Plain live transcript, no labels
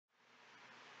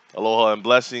Aloha and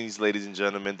blessings, ladies and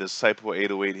gentlemen. This is Typo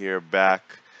 808 here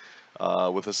back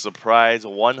with a surprise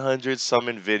 100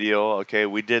 summon video. Okay,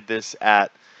 we did this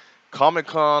at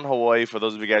ComicCon Hawaii. For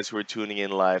those of you guys who are tuning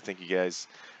in live, thank you guys.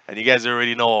 And you guys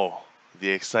already know the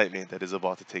excitement that is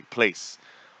about to take place.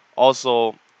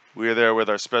 Also, we are there with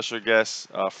our special guest,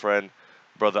 friend,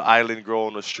 brother Island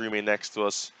Grown was streaming next to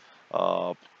us.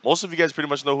 Most of you guys pretty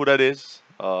much know who that is.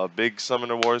 Big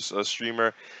Summoner Wars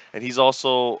streamer, and he's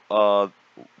also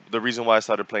the reason why I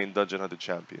started playing Dungeon Hunter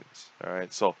Champions. All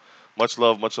right, so much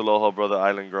love, much aloha, brother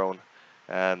Island Grown.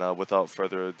 And without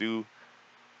further ado,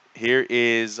 here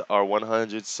is our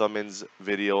 100 summons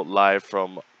video live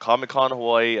from Comic Con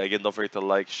Hawaii. Again, don't forget to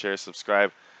like, share,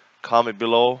 subscribe, comment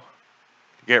below.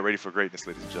 Get ready for greatness,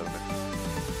 ladies and gentlemen.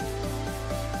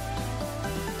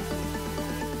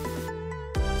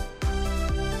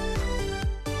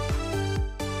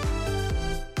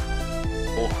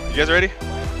 Oh, you guys ready?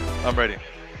 I'm ready.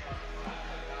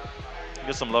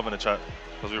 Get some love in the chat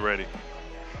because we're ready.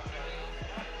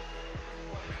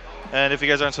 And if you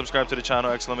guys aren't subscribed to the channel,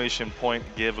 exclamation point,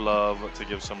 give love to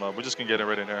give some love. We're just gonna get it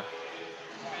right in here.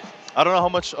 I don't know how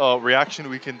much reaction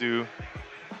we can do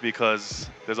because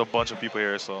there's a bunch of people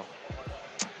here, so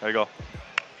there you go.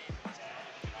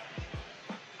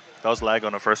 That was lag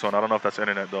on the first one. I don't know if that's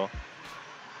internet though.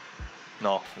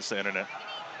 No, it's the internet.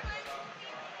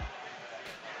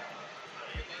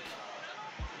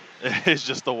 It's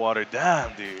just the water.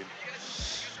 Damn, dude.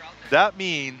 That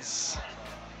means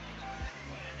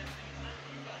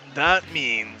that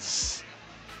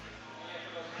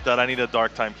I need a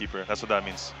dark timekeeper. That's what that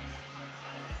means.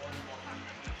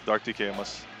 Dark TK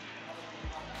must.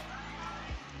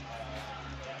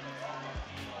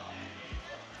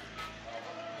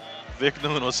 Vic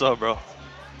Noon, what's up, bro?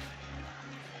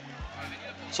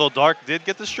 So Dark did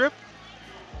get the strip?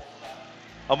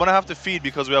 I'm gonna have to feed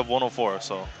because we have 104,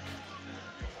 so.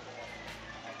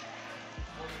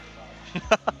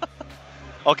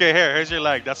 Okay, here's your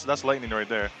lag. That's lightning right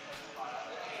there.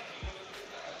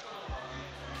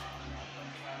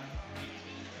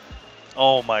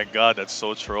 Oh my god, that's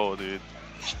so troll, dude.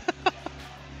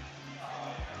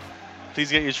 Please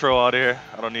get your troll out of here.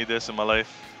 I don't need this in my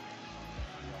life.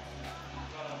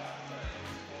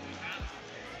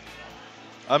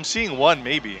 I'm seeing one,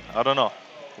 maybe. I don't know.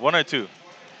 One or two.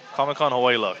 Comic-Con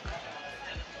Hawaii luck.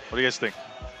 What do you guys think?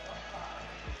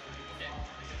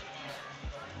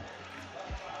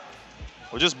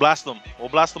 We'll just blast them. We'll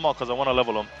blast them all because I want to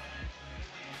level them.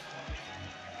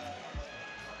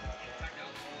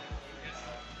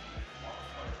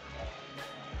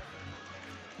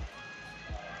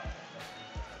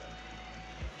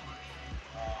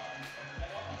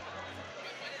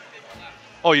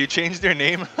 Oh, you changed your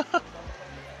name?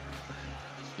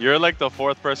 You're like the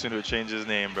fourth person who changed his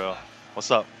name, bro.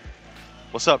 What's up?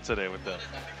 What's up today with that?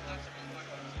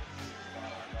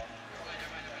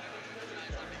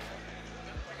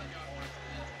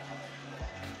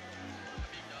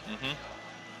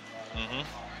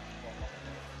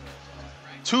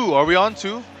 Two, are we on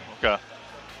two? Okay.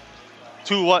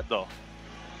 Two what though?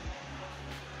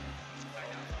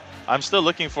 I'm still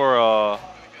looking for a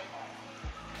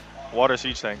water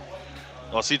siege tank.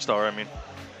 Oh, siege tower, I mean.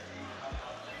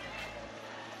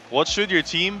 What should your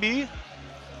team be?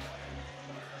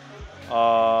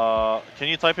 Can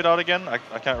you type it out again? I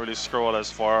can't really scroll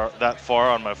that far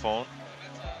on my phone.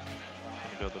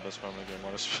 Let me build the best farm in the game,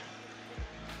 water.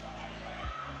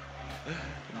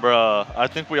 Bruh, I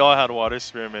think we all had water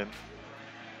spearmint.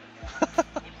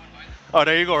 Oh,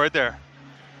 there you go, right there.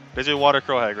 There's your water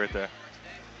crow hag right there.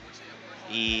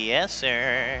 Yes,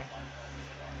 sir.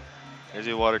 There's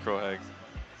your water crow hag.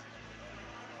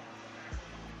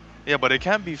 Yeah, but it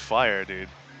can't be fire, dude.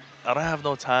 I don't have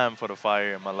no time for the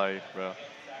fire in my life, bro.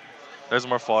 There's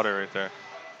more fodder right there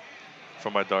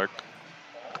for my dark.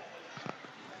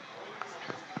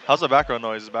 How's the background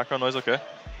noise? Is the background noise okay?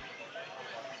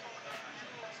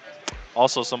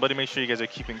 Also, somebody make sure you guys are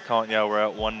keeping count. Yeah, we're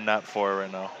at 1 nat 4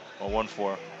 right now, or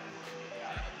 1-4.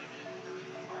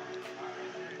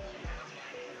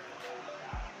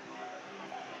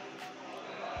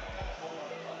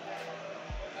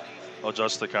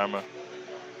 Adjust the camera.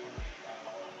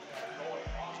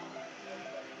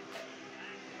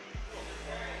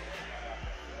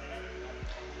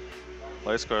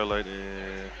 Light scar, light.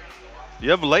 You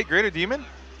have light greater demon?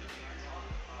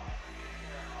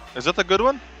 Is that the good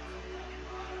one?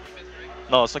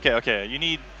 No, it's okay. Okay, you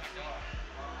need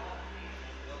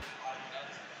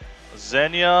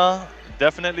Xenia.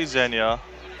 Definitely Xenia.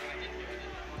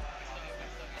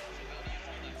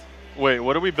 Wait,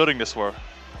 what are we building this for?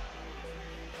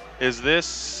 Is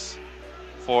this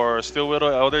for Steel Widow,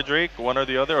 Elder Drake, one or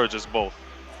the other, or just both?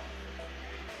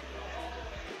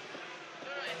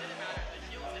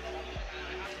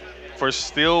 For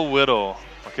Steel Widow,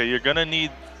 okay, you're gonna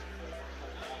need.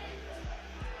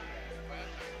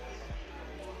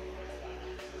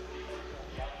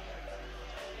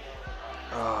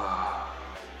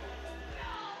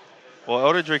 Well,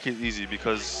 Elder Drake is easy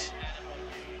because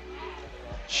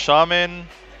Shaman,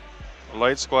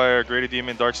 Light Squire, Greater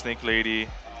Demon, Dark Snake Lady,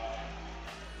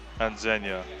 and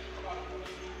Xenia,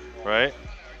 right?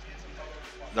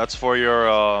 That's for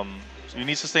your. You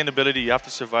need sustainability. You have to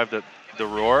survive the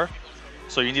roar,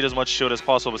 so you need as much shield as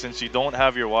possible. But since you don't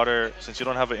have your water, since you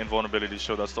don't have an invulnerability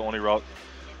shield, that's the only route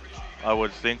I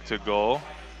would think to go.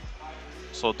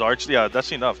 So Dark, yeah,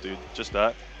 that's enough, dude. Just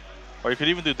that. Or you could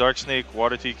even do Dark Snake,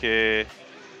 Water TK,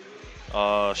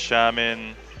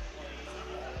 Shaman,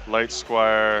 Light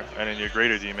Squire, and then your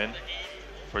Greater Demon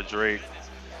for Drake.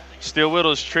 Steel Widow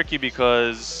is tricky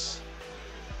because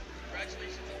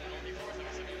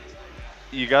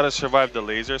you gotta survive the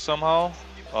laser somehow.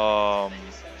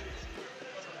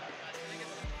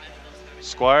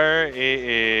 Squire,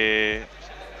 AA.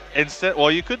 Instead, well,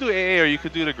 you could do AA or you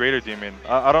could do the Greater Demon.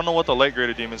 I don't know what the Light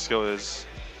Greater Demon skill is.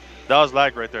 That was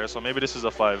lag right there, so maybe this is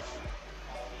a 5.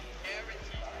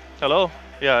 Hello?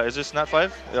 Yeah, is this not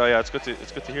 5? Oh yeah, it's good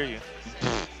to hear you.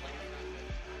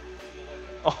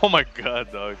 Oh my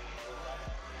god, dog.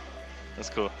 That's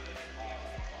cool.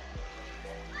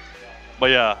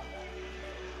 But yeah,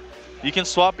 you can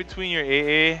swap between your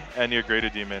AA and your Greater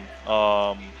Demon.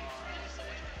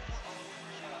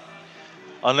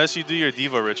 Unless you do your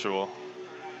Diva Ritual.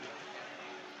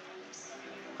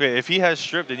 Okay, if he has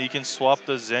Strip, then you can swap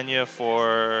the Xenia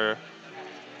for...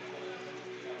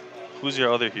 Who's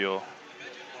your other heal?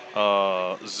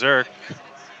 Zerk.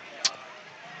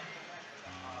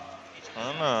 I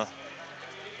don't know.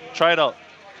 Try it out.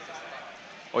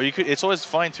 Or you could. It's always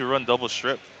fine to run double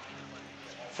Strip.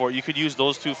 You could use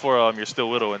those two for your Steel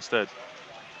Widow instead.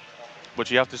 But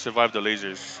you have to survive the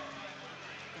lasers.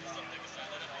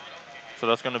 So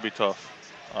that's gonna be tough.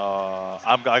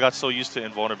 I got so used to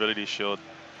invulnerability shield.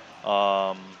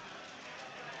 The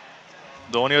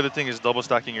only other thing is double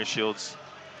stacking your shields.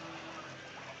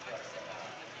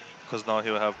 Because now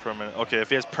he'll have permanent. Okay, if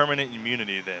he has permanent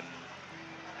immunity, then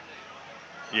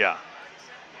yeah.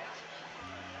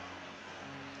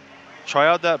 Try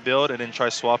out that build and then try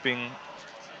swapping.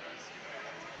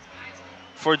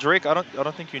 For Drake, I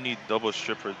don't think you need double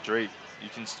strip for Drake. You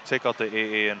can take out the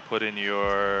AA and put in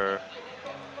your.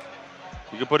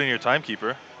 You can put in your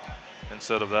Timekeeper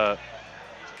instead of that.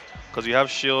 Because you have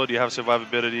shield, you have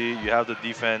survivability, you have the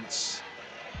defense.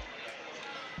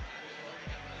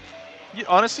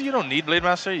 Honestly, you don't need Blade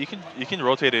Master. You can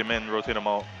rotate him in, rotate him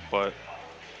out, but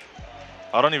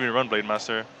I don't even run Blade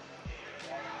Master.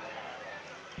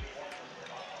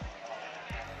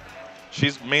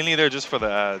 She's mainly there just for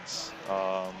the ads,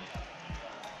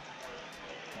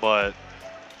 but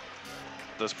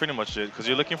that's pretty much it. Because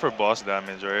you're looking for boss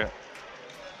damage, right?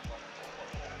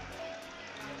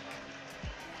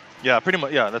 Yeah, pretty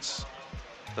much. Yeah, that's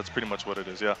pretty much what it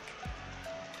is. Yeah.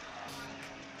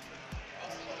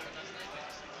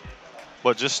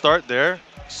 But just start there.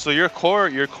 So your core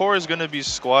is gonna be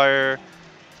Squire,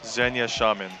 Xenia,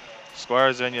 Shaman.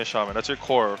 Squire, Xenia, Shaman. That's your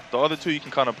core. The other two you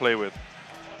can kind of play with,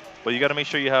 but you gotta make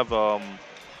sure you have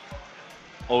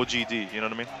OGD. You know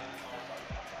what I mean?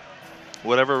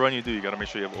 Whatever run you do, you gotta make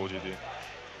sure you have OGD.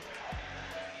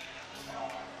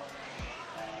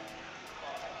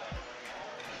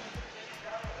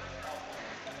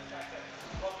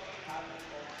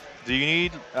 Do you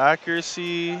need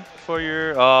accuracy for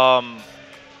your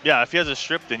yeah, if he has a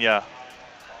strip, then yeah.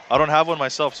 I don't have one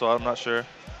myself, so I'm not sure.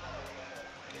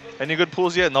 Any good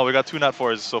pulls yet? No, we got 2 Nat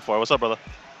 4s so far. What's up, brother?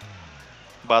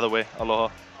 By the way,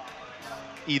 aloha.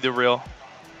 Either real.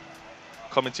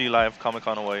 Coming to you live,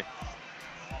 ComicCon Hawaii.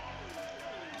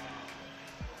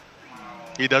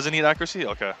 He doesn't need accuracy?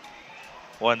 Okay.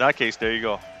 Well, in that case, there you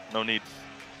go. No need.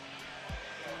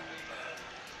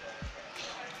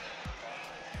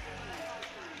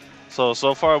 So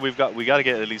far we got to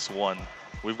get at least 1.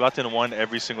 We've gotten 1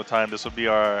 every single time. This will be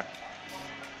our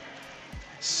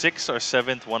 6th or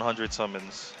 7th 100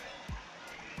 summons.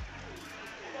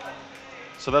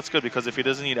 So that's good because if he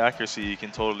doesn't need accuracy, he can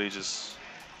totally just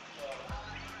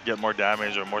get more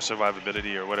damage or more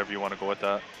survivability or whatever you want to go with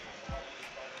that.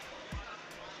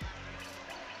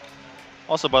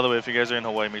 Also, by the way, if you guys are in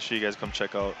Hawaii, make sure you guys come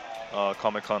check out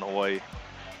ComicCon Hawaii.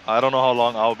 I don't know how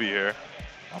long I'll be here.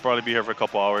 I'll probably be here for a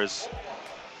couple hours.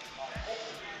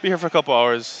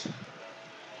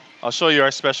 I'll show you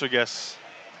our special guest.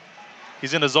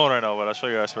 He's in the zone right now, but I'll show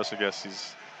you our special guest.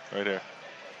 Right here.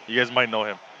 You guys might know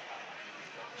him.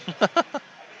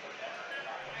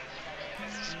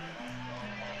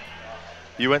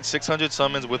 You went 600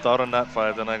 summons without a Nat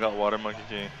 5, then I got Water Monkey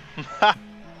King.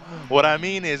 What I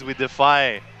mean is we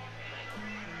defy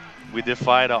the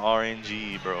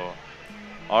RNG, bro.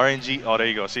 RNG. Oh, there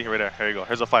you go. See, right there. Here you go.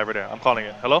 Here's a 5 right there. I'm calling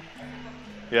it. Hello?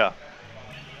 Yeah.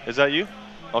 Is that you?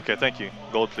 Okay, thank you.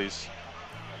 Gold, please.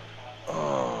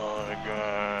 Oh my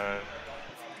god.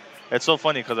 It's so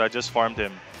funny because I just farmed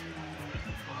him.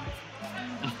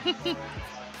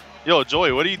 Yo,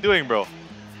 Joey, what are you doing, bro?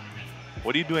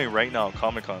 What are you doing right now,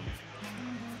 Comic-Con?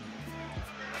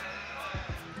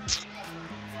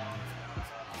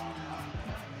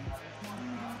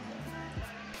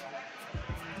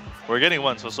 We're getting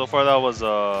one. So far that was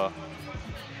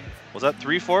that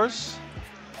 3 4s?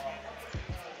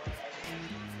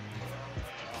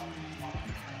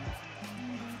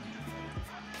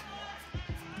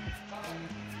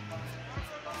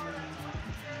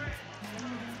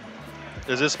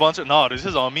 Is this sponsored? No, this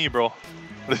is all me, bro.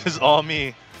 This is all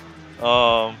me.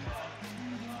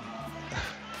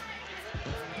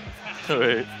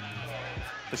 Wait.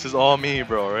 This is all me,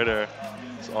 bro, right there.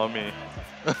 It's all me.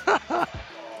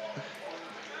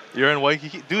 You're in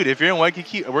Waikiki? Dude, if you're in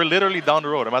Waikiki, we're literally down the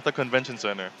road. I'm at the convention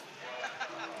center.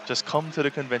 Just come to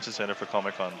the convention center for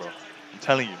Comic-Con, bro. I'm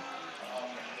telling you.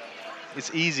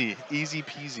 It's easy. Easy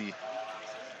peasy.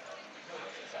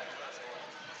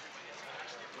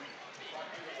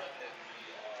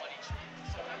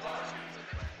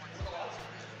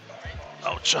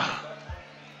 Ouch.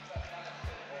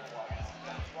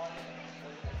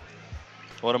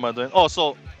 What am I doing? Oh,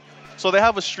 so they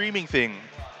have a streaming thing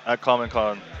at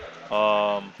Comic-Con.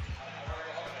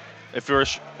 If you're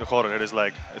hold on, it is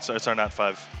like it's our Nat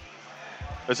 5.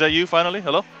 Is that you finally?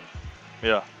 Hello?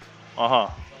 Yeah. I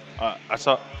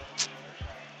saw.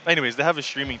 Anyways, they have a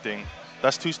streaming thing.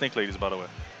 That's 2 snake ladies, by the way.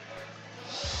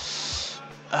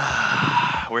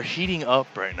 We're heating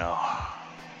up right now.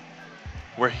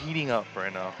 We're heating up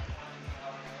right now.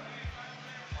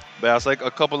 But yeah, it's like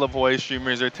a couple of Hawaii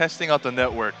streamers. They're testing out the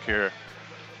network here,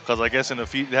 because I guess in the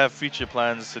they have future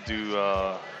plans to do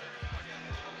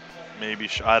maybe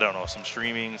I don't know, some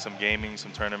streaming, some gaming,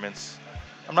 some tournaments.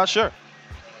 I'm not sure.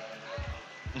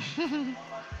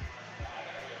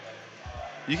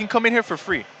 You can come in here for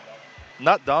free.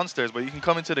 Not downstairs, but you can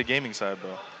come into the gaming side,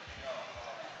 bro.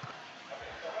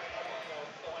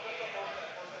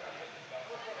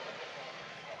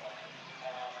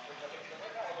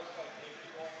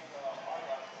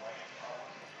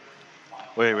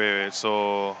 Wait.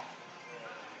 So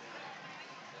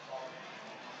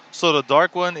the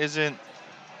dark one isn't.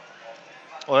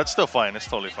 Oh, that's still fine. It's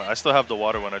totally fine. I still have the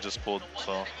water one I just pulled.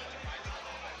 So,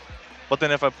 but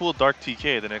then if I pull dark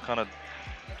TK, then it kind of.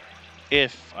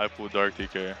 If I pull dark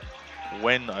TK,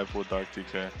 when I pull dark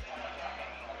TK,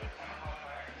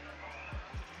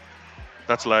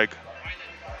 that's like.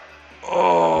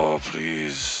 Oh,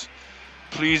 please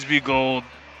be gold.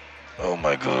 Oh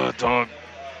my god, dog.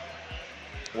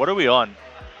 What are we on?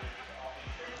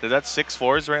 Is that 6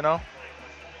 4s right now?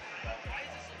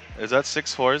 Is that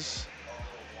 6 4s?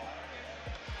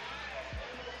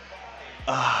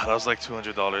 That was like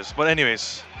 $200. But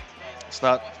anyways, it's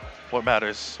not what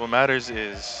matters. What matters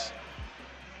is.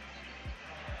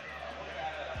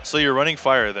 So you're running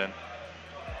fire then?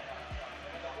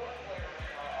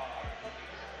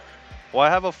 Well, I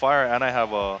have a fire and I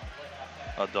have a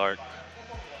dark.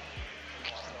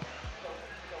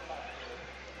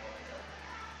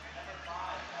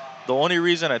 The only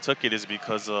reason I took it is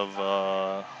because of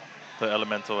the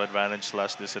elemental advantage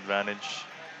 / disadvantage.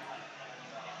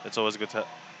 It's always good to.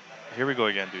 Here we go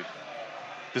again, dude.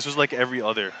 This was like every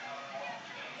other.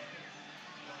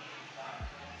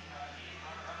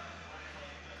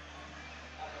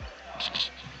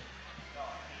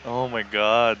 Oh my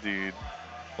god, dude.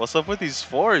 What's up with these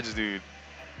forwards, dude?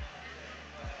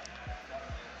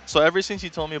 So ever since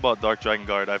you told me about Dark Dragon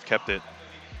Guard, I've kept it.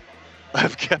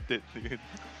 I've kept it, dude.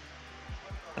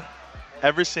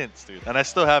 Ever since, dude. And I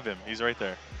still have him. He's right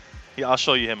there. I'll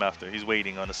show you him after. He's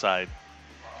waiting on the side.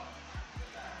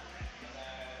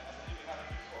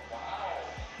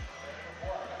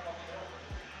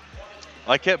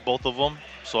 I kept both of them,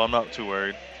 so I'm not too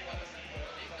worried.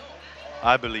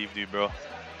 I believed you, bro.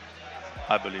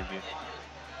 I believed you.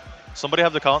 Somebody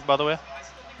have the count, by the way?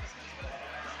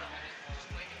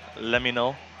 Let me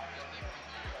know.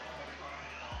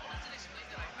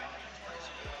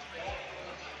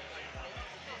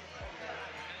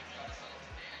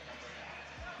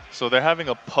 So they're having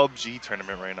a PUBG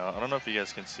tournament right now. I don't know if you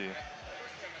guys can see.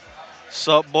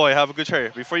 Sup, boy? Have a good cherry.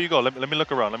 Before you go, let me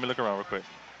look around. Let me look around real quick.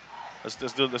 Let's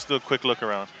do a quick look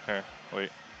around. Here,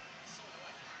 wait.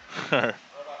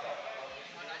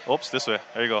 Oops, this way.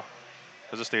 There you go.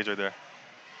 There's a stage right there.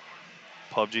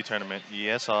 PUBG tournament.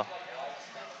 Yes,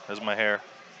 there's my hair.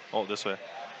 Oh, this way.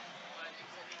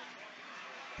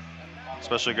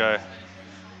 Special guy.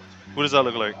 Who does that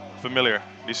look like? Familiar.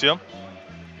 Do you see him?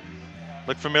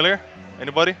 Look familiar?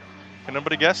 Anybody? Can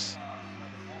anybody guess?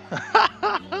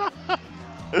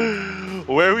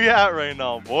 Where we at right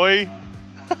now, boy?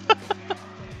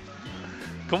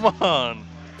 Come on.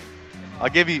 I'll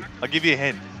give you a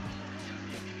hint.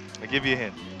 I'll give you a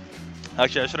hint.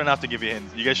 Actually, I shouldn't have to give you a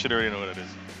hint. You guys should already know what it is.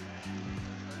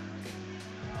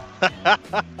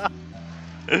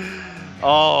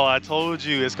 Oh, I told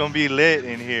you it's gonna be lit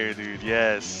in here, dude.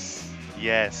 Yes.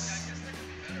 Yes.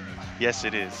 Yes,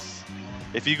 it is.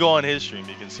 If you go on his stream,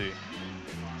 you can see.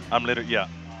 I'm literally, yeah.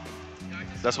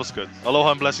 That's what's good.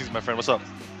 Aloha and blessings, my friend. What's up?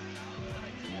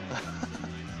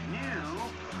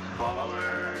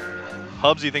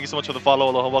 Hubsy, thank you so much for the follow.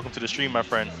 Aloha, welcome to the stream, my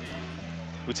friend.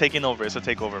 We're taking over. It's a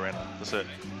takeover right now. That's it.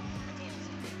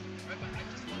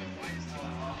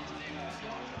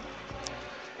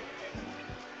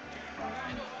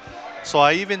 So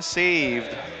I saved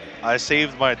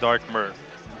my dark mer.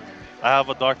 I have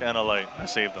a dark and a light. I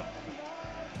saved them.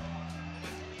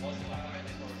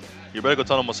 You better go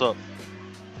tell them what's up.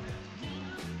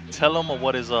 Tell them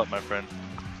what is up, my friend.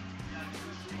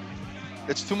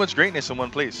 It's too much greatness in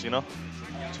one place, you know?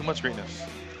 Too much greatness.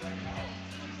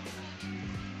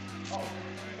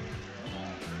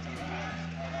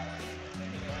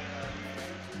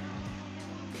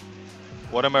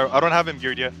 What am I don't have him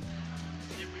geared yet.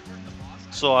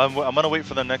 So I'm gonna wait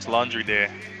for the next laundry day,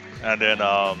 and then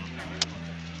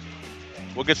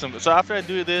we'll get some. So after I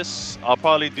do this, I'll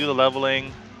probably do the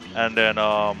leveling, and then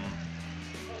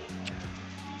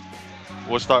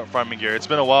we'll start farming gear. It's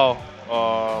been a while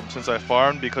since I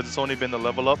farmed because it's only been the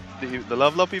level up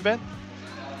event.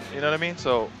 You know what I mean?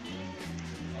 So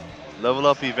level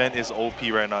up event is OP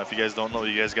right now. If you guys don't know,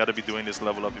 you guys got to be doing this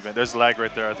level up event. There's lag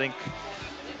right there. I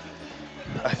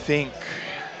think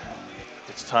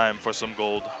it's time for some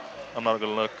gold. I'm not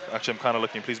gonna look. Actually, I'm kind of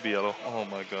looking. Please be yellow. Oh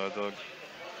my god, dog.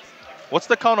 What's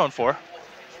the count on for?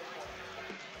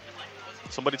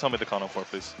 Somebody tell me the count on for,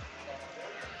 please.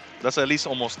 That's at least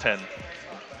almost 10.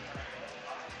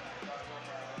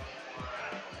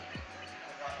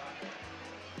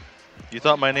 You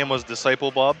thought my name was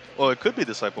Disciple Bob? Oh, it could be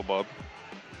Disciple Bob.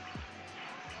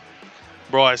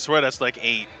 Bro, I swear that's like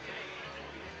 8.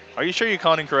 Are you sure you're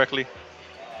counting correctly?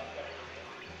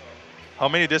 How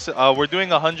many we're doing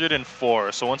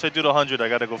 104. So once I do the 100, I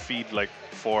gotta go feed like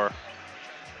 4.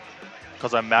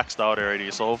 Because I'm maxed out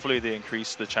already. So hopefully they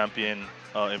increase the champion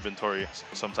inventory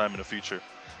sometime in the future.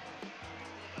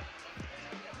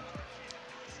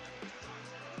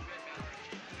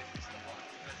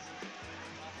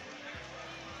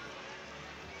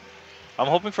 I'm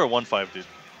hoping for a 1-5, dude.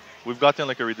 We've gotten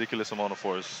like a ridiculous amount of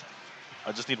 4s.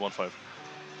 I just need 1-5.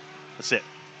 That's it.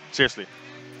 Seriously.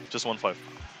 Just 1-5.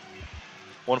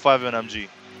 1-5 and MG.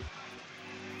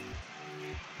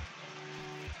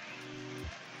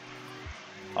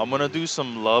 I'm gonna do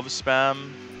some love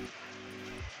spam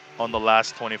on the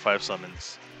last 25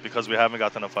 summons because we haven't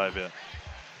gotten a 5 yet.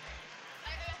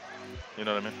 You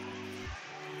know what I mean?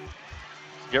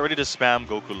 Get ready to spam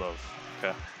Goku love,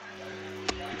 okay?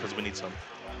 Because we need some.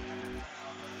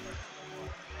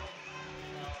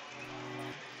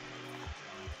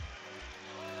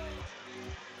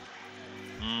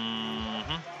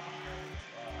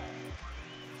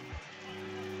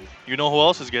 You know who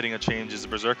else is getting a change is the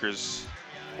Berserkers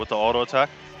with the auto attack.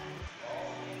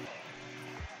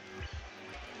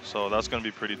 So that's going to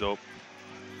be pretty dope.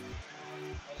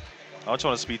 I just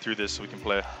want to speed through this so we can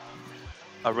play.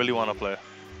 I really want to play.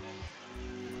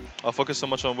 I'll focus so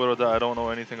much on Widow that I don't know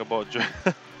anything about.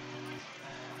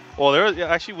 Well, yeah,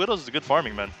 actually, Widow's good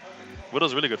farming, man.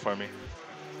 Widow's really good farming.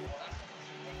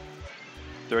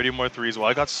 30 more 3s. Well,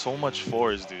 I got so much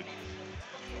 4s, dude.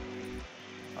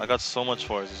 I got so much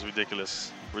 4s. It's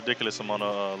ridiculous. Ridiculous amount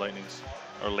of lightnings.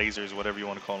 Or lasers, whatever you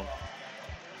want to call them.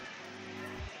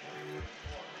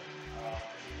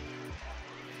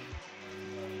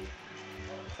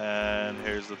 And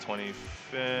here's the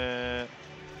 25th.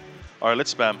 Alright,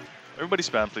 let's spam. Everybody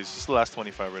spam, please. This is the last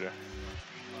 25 right there.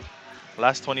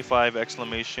 Last 25,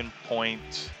 exclamation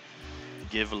point,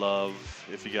 give love.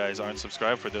 If you guys aren't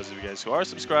subscribed, for those of you guys who are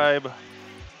subscribed,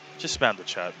 just spam the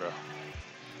chat, bro.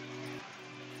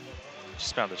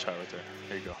 Just spam the chat right there.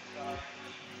 There you go.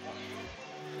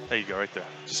 There you go, right there.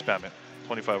 Just spam it.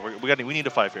 25. We need a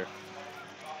 5 here.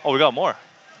 Oh, we got more.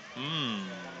 All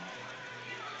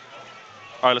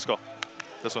right, let's go.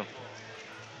 This one.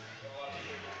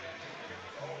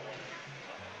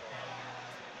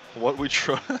 What we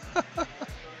try.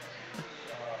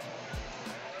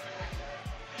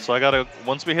 So I gotta,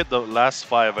 once we hit the last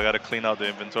 5, I gotta clean out the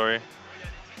inventory.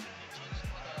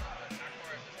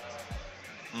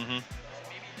 hmm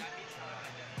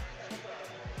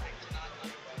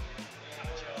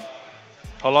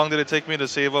How long did it take me to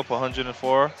save up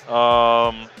 104?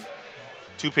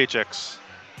 2 paychecks.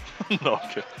 No,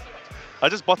 okay. I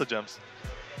just bought the gems.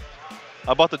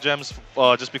 I bought the gems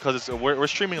just because we're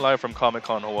streaming live from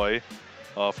ComicCon Hawaii.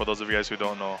 For those of you guys who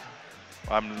don't know,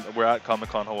 we're at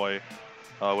ComicCon Hawaii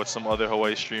with some other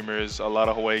Hawaii streamers, a lot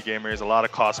of Hawaii gamers, a lot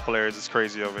of cosplayers. It's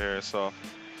crazy over here. So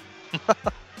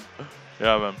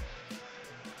yeah, man.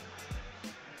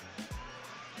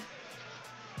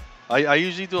 I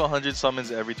usually do 100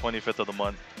 summons every 25th of the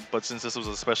month, but since this was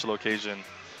a special occasion,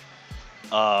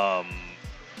 um,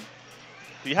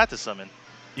 you had to summon.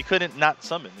 You couldn't not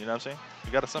summon. You know what I'm saying?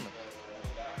 You gotta summon.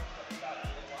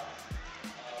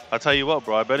 I'll tell you what,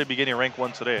 bro. I better be getting rank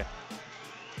 1 today.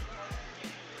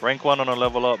 Rank 1 on a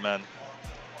level up, man.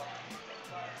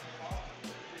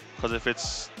 Because if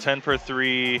it's 10 per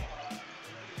 3,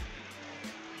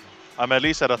 I'm at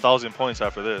least at 1,000 points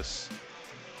after this.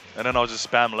 And then I'll just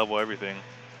spam level everything.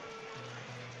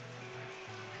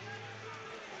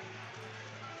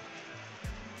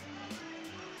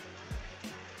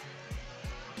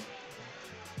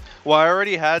 Well, I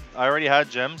already had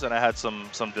gems and I had some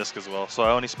disc as well, so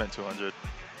I only spent 200.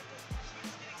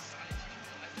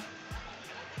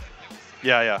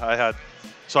 Yeah, I had.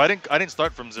 So I didn't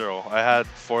start from 0. I had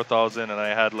 4,000 and I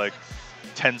had like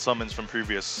 10 summons from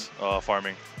previous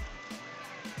farming.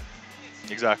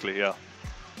 Exactly, yeah.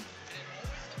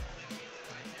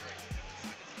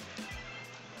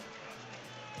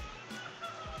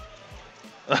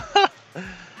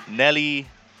 Nelly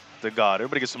the God.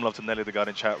 Everybody get some love to Nelly the God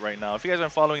in chat right now. If you guys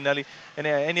aren't following Nelly, and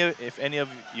if any of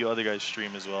you other guys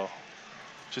stream as well,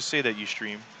 just say that you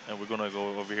stream, and we're gonna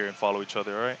go over here and follow each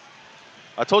other. All right?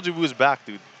 I told you we was back,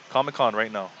 dude. ComicCon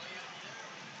right now.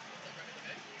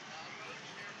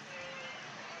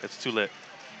 It's too lit.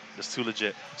 It's too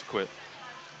legit to quit.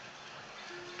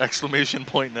 Exclamation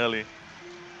point Nelly.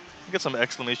 Get some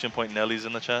exclamation point Nellies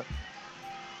in the chat.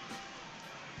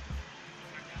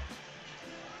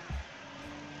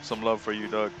 Some love for you,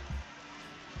 Doug.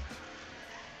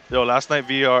 Yo, last night's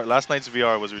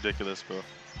VR was ridiculous, bro.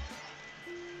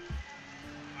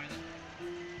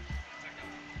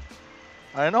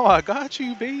 I know, I got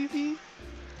you, baby.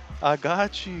 I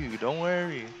got you. Don't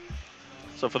worry.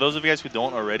 So for those of you guys who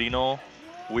don't already know,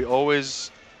 we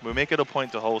make it a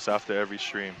point to host after every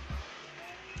stream.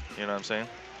 You know what I'm saying?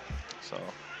 So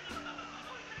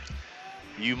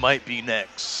you might be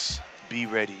next. Be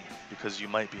ready because you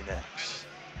might be next.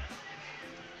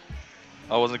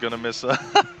 I wasn't gonna miss. Oh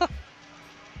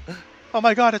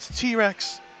my God, it's a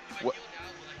T-Rex.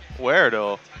 Where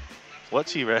though? What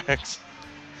T-Rex?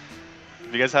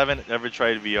 If you guys haven't ever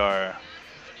tried VR,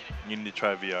 you need to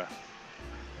try VR.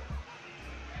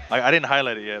 I didn't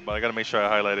highlight it yet, but I gotta make sure I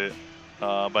highlight it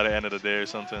by the end of the day or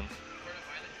something.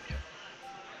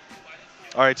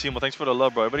 All right, Timo, thanks for the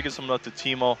love, bro. Everybody get some love to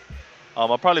Timo.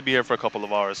 I'll probably be here for a couple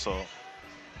of hours, so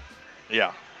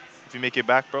yeah. If you make it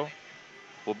back, bro,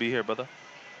 we'll be here, brother.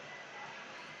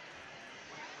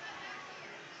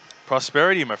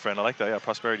 Prosperity, my friend. I like that. Yeah,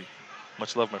 prosperity.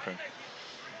 Much love, my friend.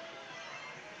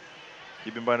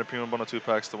 You've been buying the Premium Bundle 2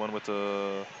 packs, the one with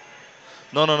the...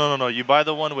 No. You buy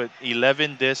the one with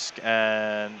 11 disc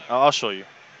and... I'll show you.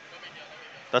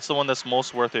 That's the one that's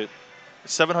most worth it.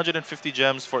 750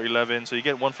 gems for 11, so you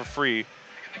get one for free.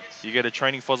 You get a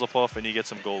training Fuzzle Puff and you get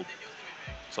some gold.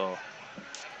 So,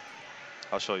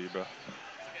 I'll show you, bro.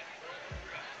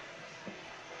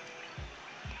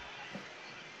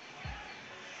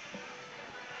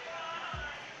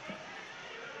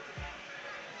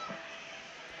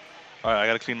 All right, I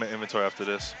gotta clean my inventory after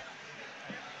this.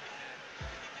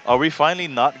 Are we finally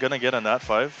not gonna get a Nat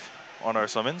 5 on our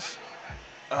summons?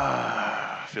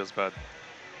 Ah, feels bad.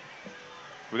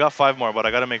 We got 5 more, but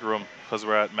I gotta make room because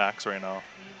we're at max right now.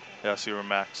 Yeah, see, we're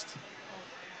maxed.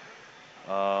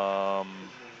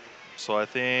 So I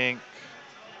think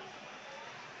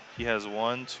he has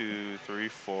 1, 2, 3,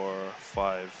 4,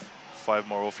 5. 5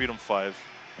 more. We'll feed him 5,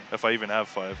 if I even have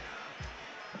 5.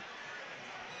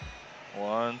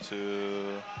 1,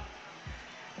 2.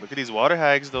 Look at these water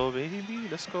hags, though, baby.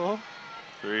 Let's go.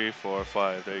 3, 4,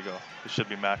 5. There you go. This should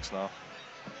be max now.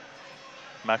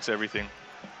 Max everything.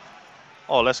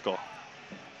 Oh, let's go.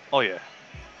 Oh yeah.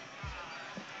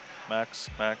 Max.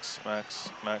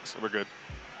 We're good.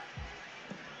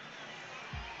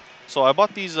 So I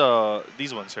bought these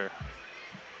ones here.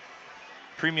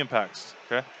 Premium packs,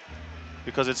 okay?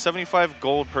 because it's 75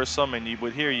 gold per summon.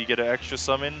 With here, you get an extra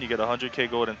summon, you get 100k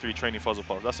gold and 3 training puzzle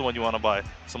pods. That's the one you want to buy.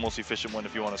 It's the most efficient one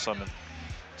if you want to summon.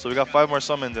 So we got 5 more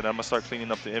summons, and I'm gonna start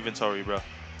cleaning up the inventory, bro. All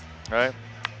right.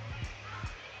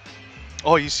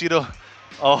 Oh, you see the?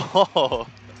 Oh,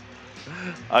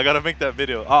 I gotta make that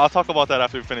video. I'll talk about that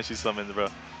after we finish these summons, bro.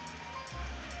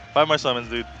 5 more summons,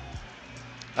 dude.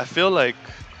 I feel like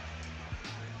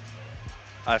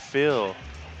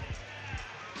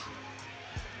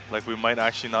we might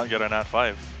actually not get an at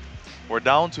 5. We're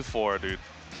down to 4, dude.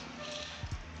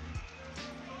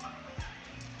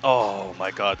 Oh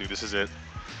my god, dude, this is it.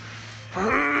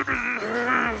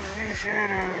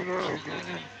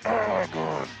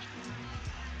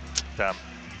 Damn.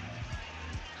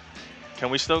 Can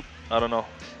we still? I don't know.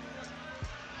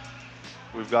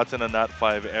 We've gotten a nat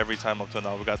 5 every time up to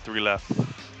now. We got 3 left.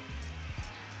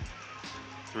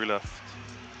 3 left.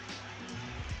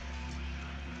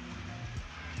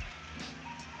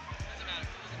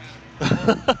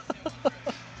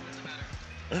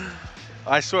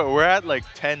 I swear, we're at like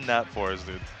 10 nat 4s,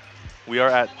 dude. We are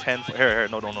at 10. Here,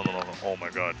 no. Oh my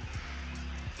god.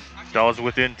 That was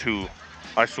within 2.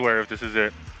 I swear, if this is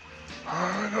it.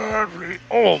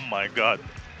 Oh my god.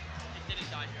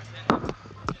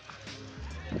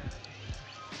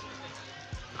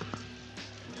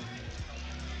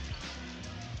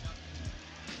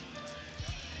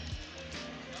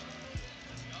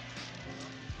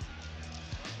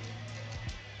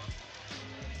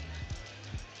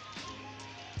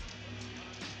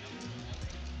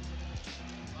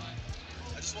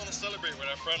 I just want to celebrate with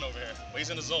our friend over here. Well,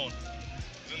 he's in the zone.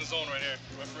 He's in the zone right here.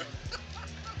 My friend.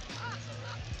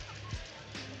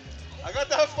 I got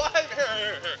that 5.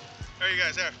 Here. Here, you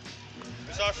guys, here.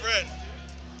 It's our friend.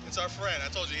 It's our friend. I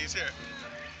told you he's here.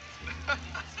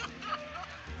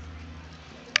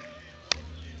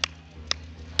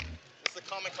 It's the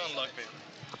ComicCon luck, baby.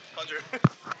 100.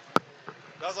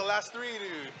 That was the last 3,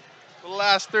 dude. The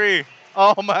last 3.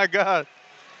 Oh my god.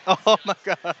 Oh my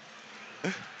god.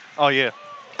 Oh yeah.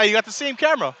 Hey, you got the same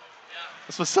camera. Yeah.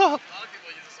 That's what's up. A lot of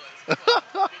people use this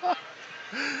one.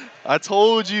 I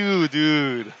told you,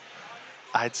 dude.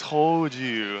 I told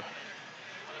you.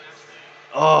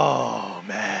 Oh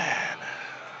man.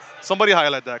 Somebody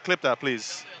highlight that. Clip that,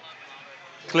 please.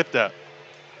 Clip that.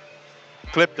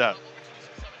 Clip that.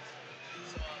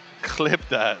 Clip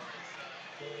that.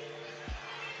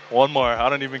 One more. I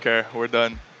don't even care. We're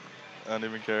done. I don't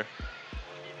even care.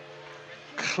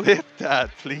 Clip that,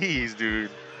 please,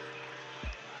 dude.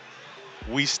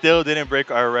 We still didn't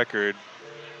break our record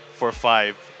for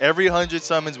 5. Every 100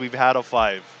 summons, we've had a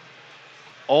 5.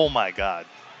 Oh my god.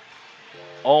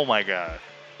 Oh my god.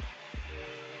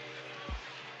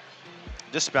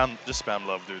 Just spam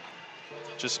love, dude.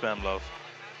 Just spam love.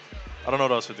 I don't know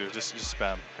what else to do. Just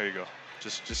spam. Here you go.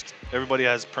 Just everybody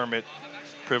has permit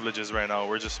privileges right now.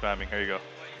 We're just spamming. Here you go.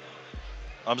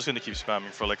 I'm just gonna keep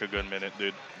spamming for like a good minute,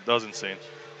 dude. That was insane.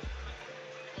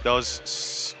 That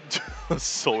was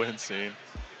so insane.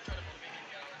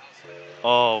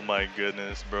 Oh my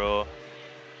goodness, bro.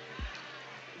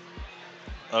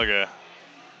 Okay.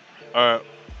 Alright.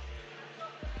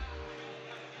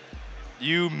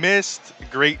 You missed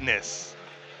greatness.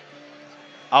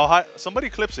 Somebody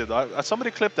clips it.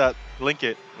 Somebody clip that. Link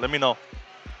it. Let me know.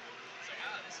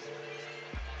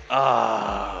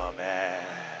 Oh, man.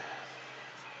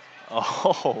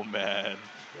 Oh, man.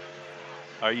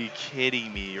 Are you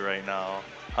kidding me right now?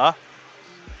 Huh?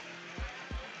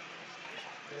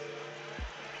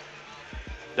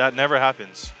 That never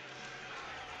happens.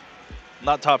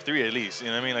 Not top 3 at least. You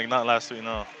know what I mean? Like not last 3.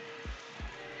 No.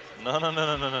 No.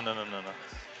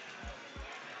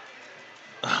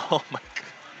 Oh my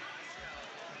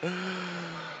god.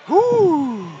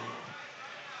 Whoo.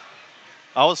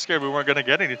 I was scared we weren't gonna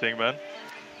get anything, man.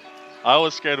 I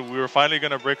was scared we were finally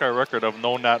gonna break our record of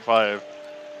no nat 5.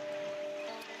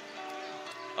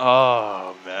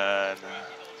 Oh man.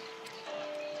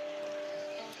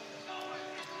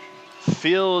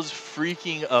 Feels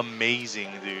freaking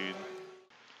amazing, dude.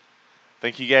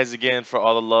 Thank you guys again for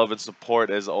all the love and support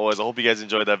as always. I hope you guys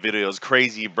enjoyed that video. It was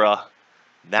crazy, bruh.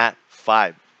 Nat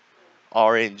 5.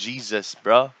 RNGesus,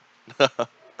 bruh.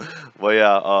 Well,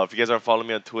 yeah, if you guys aren't following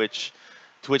me on Twitch,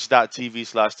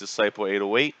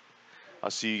 twitch.tv/disciple808.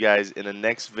 I'll see you guys in the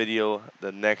next video,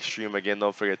 the next stream. Again,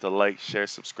 don't forget to like, share,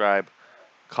 subscribe,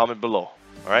 comment below.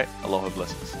 All right? Aloha,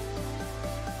 blessings.